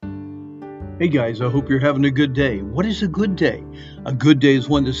Hey guys, I hope you're having a good day. What is a good day? A good day is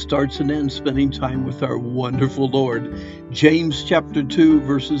one that starts and ends spending time with our wonderful Lord. James chapter 2,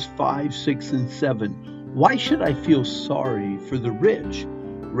 verses 5, 6, and 7. Why should I feel sorry for the rich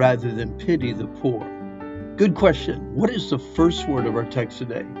rather than pity the poor? Good question. What is the first word of our text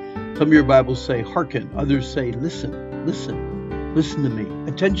today? Some of your Bibles say hearken, others say listen, listen to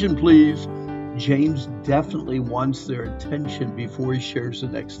me. Attention, please. James definitely wants their attention before he shares the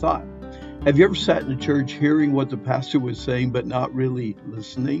next thought. Have you ever sat in a church hearing what the pastor was saying but not really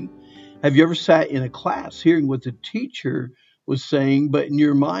listening? Have you ever sat in a class hearing what the teacher was saying, but in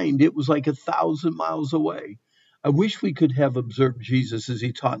your mind it was like 1,000 miles away? I wish we could have observed Jesus as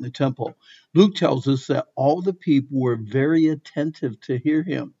he taught in the temple. Luke tells us that all the people were very attentive to hear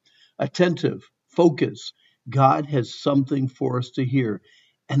him. Attentive, focus. God has something for us to hear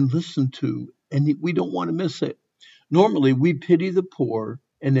and listen to, and we don't want to miss it. Normally, we pity the poor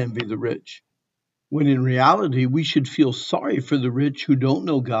and envy the rich, when in reality, we should feel sorry for the rich who don't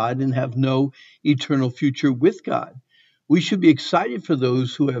know God and have no eternal future with God. We should be excited for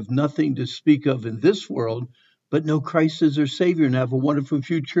those who have nothing to speak of in this world, but know Christ as their Savior and have a wonderful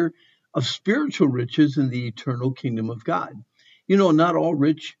future of spiritual riches in the eternal kingdom of God. You know, not all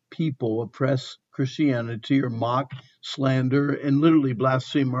rich people oppress Christianity or mock, slander, and literally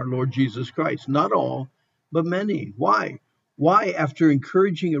blaspheme our Lord Jesus Christ. Not all, but many. Why? Why, after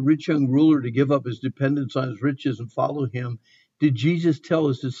encouraging a rich young ruler to give up his dependence on his riches and follow him, did Jesus tell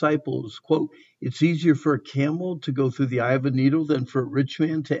his disciples, quote, it's easier for a camel to go through the eye of a needle than for a rich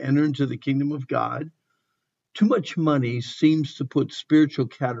man to enter into the kingdom of God? Too much money seems to put spiritual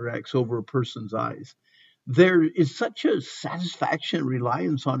cataracts over a person's eyes. There is such a satisfaction and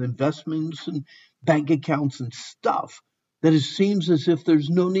reliance on investments and bank accounts and stuff that it seems as if there's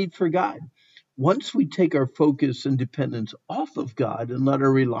no need for God. Once we take our focus and dependence off of God and let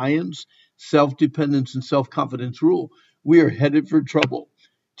our reliance, self-dependence, and self-confidence rule, we are headed for trouble.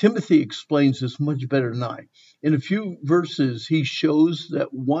 Timothy explains this much better than I. In a few verses, he shows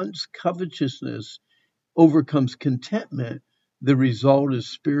that once covetousness overcomes contentment, the result is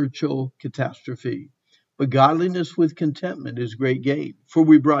spiritual catastrophe. But godliness with contentment is great gain. For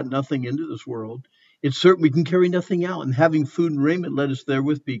we brought nothing into this world. It's certain we can carry nothing out, and having food and raiment, let us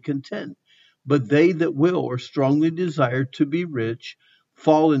therewith be content. But they that will or strongly desire to be rich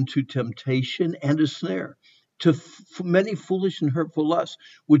fall into temptation and a snare, to many foolish and hurtful lusts,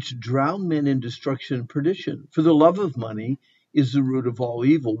 which drown men in destruction and perdition. For the love of money is the root of all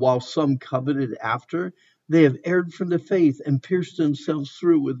evil, while some coveted after, they have erred from the faith and pierced themselves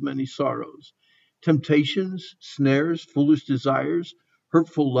through with many sorrows. Temptations, snares, foolish desires,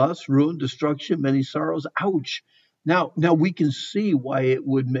 hurtful lusts, ruin, destruction, many sorrows. Ouch. Now we can see why it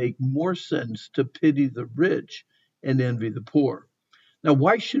would make more sense to pity the rich and envy the poor. Now,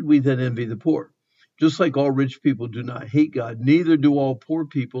 why should we then envy the poor? Just like all rich people do not hate God, neither do all poor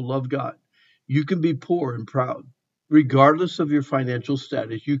people love God. You can be poor and proud. Regardless of your financial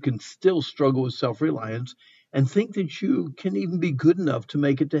status, you can still struggle with self-reliance and think that you can even be good enough to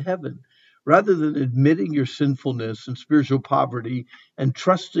make it to heaven. Rather than admitting your sinfulness and spiritual poverty and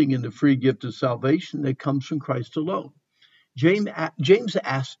trusting in the free gift of salvation that comes from Christ alone. James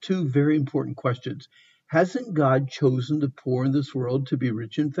asked two very important questions. Hasn't God chosen the poor in this world to be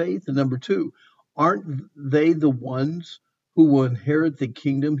rich in faith? And number two, aren't they the ones who will inherit the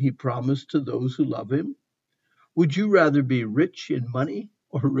kingdom he promised to those who love him? Would you rather be rich in money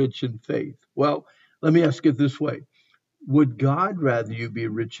or rich in faith? Well, let me ask it this way. Would God rather you be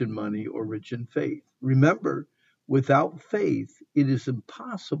rich in money or rich in faith? Remember, without faith, it is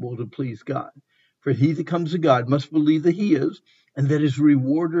impossible to please God. For he that comes to God must believe that he is, and that is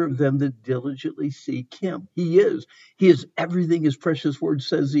rewarder of them that diligently seek him. He is. He is everything his precious word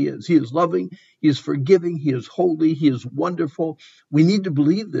says he is. He is loving, he is forgiving, he is holy, he is wonderful. We need to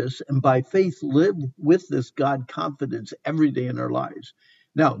believe this, and by faith live with this God confidence every day in our lives.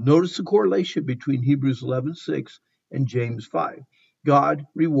 Now, notice the correlation between Hebrews 11:6 and James 5. God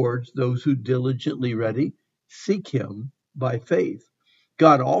rewards those who diligently seek him by faith.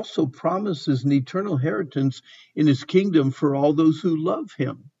 God also promises an eternal inheritance in his kingdom for all those who love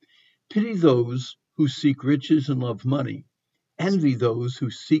him. Pity those who seek riches and love money. Envy those who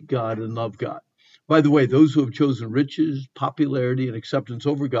seek God and love God. By the way, those who have chosen riches, popularity, and acceptance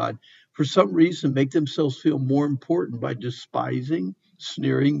over God, for some reason make themselves feel more important by despising,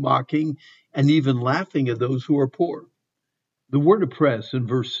 sneering, mocking, and even laughing at those who are poor. The word oppress in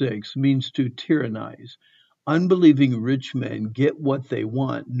verse 6 means to tyrannize. Unbelieving rich men get what they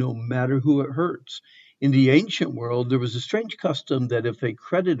want, no matter who it hurts. In the ancient world, there was a strange custom that if a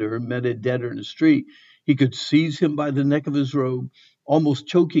creditor met a debtor in the street, he could seize him by the neck of his robe, almost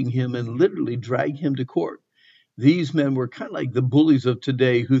choking him and literally drag him to court. These men were kind of like the bullies of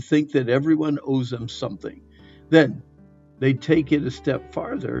today who think that everyone owes them something. Then they take it a step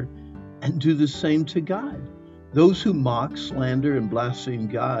farther and do the same to God. Those who mock, slander, and blaspheme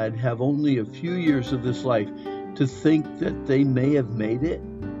God have only a few years of this life to think that they may have made it.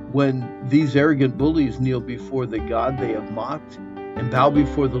 When these arrogant bullies kneel before the God they have mocked and bow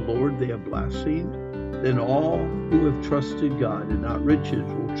before the Lord they have blasphemed, then all who have trusted God and not riches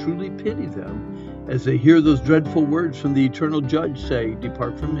will truly pity them as they hear those dreadful words from the eternal judge say,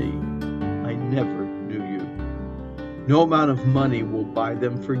 "Depart from me, I never knew you." No amount of money will buy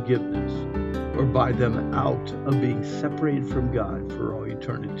them forgiveness or buy them out of being separated from God for all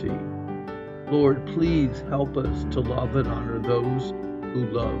eternity. Lord, please help us to love and honor those who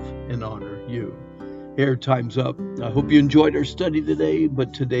love and honor you. Here, time's up. I hope you enjoyed our study today,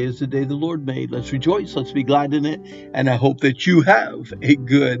 but today is the day the Lord made. Let's rejoice, let's be glad in it, and I hope that you have a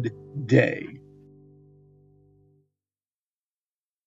good day.